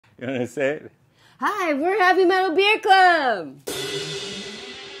You want to say it? Hi, we're Heavy Metal Beer Club.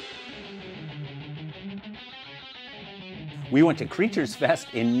 We went to Creatures Fest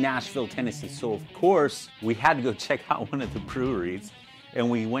in Nashville, Tennessee. So, of course, we had to go check out one of the breweries. And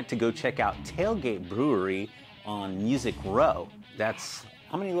we went to go check out Tailgate Brewery on Music Row. That's,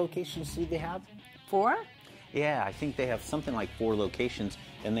 how many locations do they have? 4? Yeah, I think they have something like 4 locations.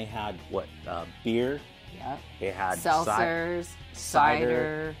 And they had, what, beer? Yeah. They had seltzers,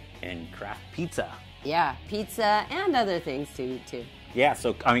 cider, and craft pizza. Yeah, pizza and other things too. Yeah,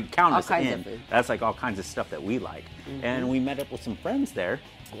 so, I mean, count us kinds in. of food. That's like all kinds of stuff that we like. And we met up with some friends there.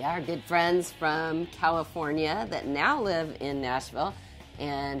 Yeah, our good friends from California that now live in Nashville.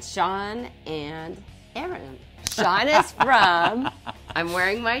 And Sean and Aaron. Sean is from, I'm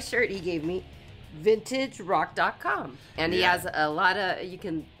wearing my shirt he gave me, vintagerock.com. And he has a lot of, you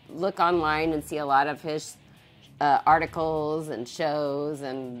can look online and see a lot of his articles and shows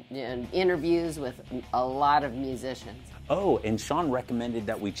and interviews with a lot of musicians. Oh, and Sean recommended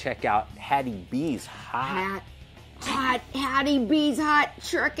that we check out Hattie B's Hattie B's hot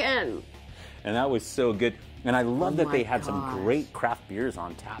chicken. And that was so good. And I love that they had gosh. some great craft beers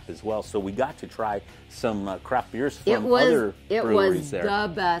on tap as well. So we got to try some craft beers from other breweries there. It was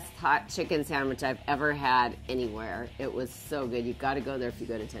the best hot chicken sandwich I've ever had anywhere. It was so good. You've got to go there if you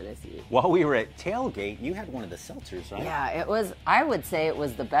go to Tennessee. While we were at Tailgate, you had one of the seltzers, right? Yeah, it was, I would say it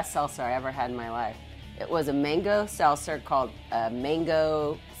was the best seltzer I ever had in my life. It was a mango seltzer called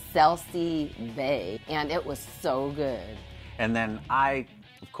Mango Seltzy Bay, and it was so good. And then I,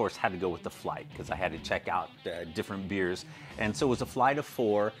 of course, had to go with the flight because I had to check out different beers. And so it was a flight of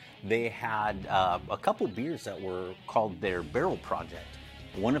 4. They had a couple beers that were called their Barrel Project.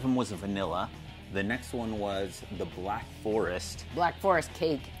 One of them was a vanilla. The next one was the Black Forest. Black Forest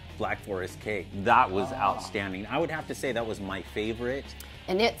cake. Black Forest cake. That was outstanding. I would have to say that was my favorite.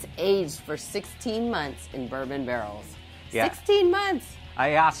 And it's aged for 16 months in bourbon barrels. Yeah. 16 months!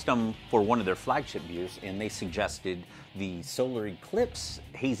 I asked them for one of their flagship beers, and they suggested the Solar Eclipse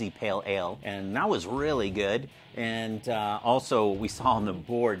Hazy Pale Ale, and that was really good. And also, we saw on the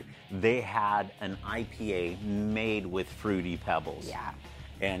board, they had an IPA made with Fruity Pebbles. Yeah.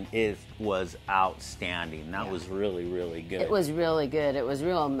 And it was outstanding. That was really, really good. It was really good. It was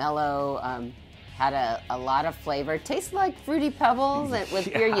real mellow. Had a lot of flavor. Tasted like Fruity Pebbles. And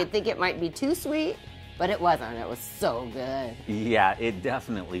with beer, you'd think it might be too sweet, but it wasn't. It was so good. Yeah, it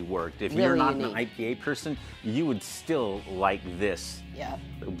definitely worked. If Really you're not unique. an IPA person, you would still like this. Yeah.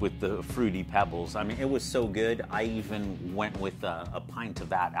 With the Fruity Pebbles. I mean, it was so good. I even went with a pint of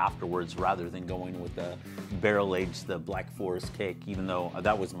that afterwards rather than going with the barrel-aged, the Black Forest cake, even though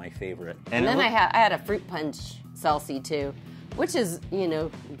that was my favorite. And then I had a fruit punch Seltzy too, which is, you know,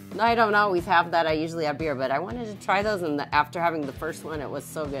 I don't always have that. I usually have beer, but I wanted to try those, and after having the first one, it was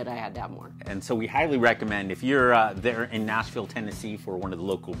so good I had to have more. And so we highly recommend, if you're there in Nashville, Tennessee for one of the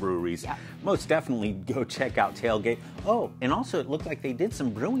local breweries, most definitely go check out Tailgate. Oh, and also it looked like they did some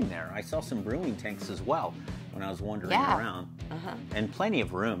brewing there. I saw some brewing tanks as well when I was wandering around. And plenty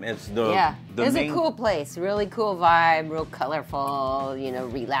of room. It's the it's main... a cool place, really cool vibe, real colorful, you know,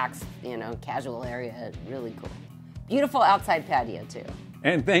 relaxed, you know, casual area, really cool. Beautiful outside patio too.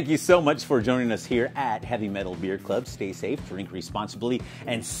 And thank you so much for joining us here at Heavy Metal Beer Club. Stay safe, drink responsibly,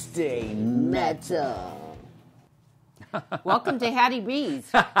 and stay metal. Welcome to Hattie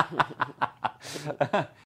B's.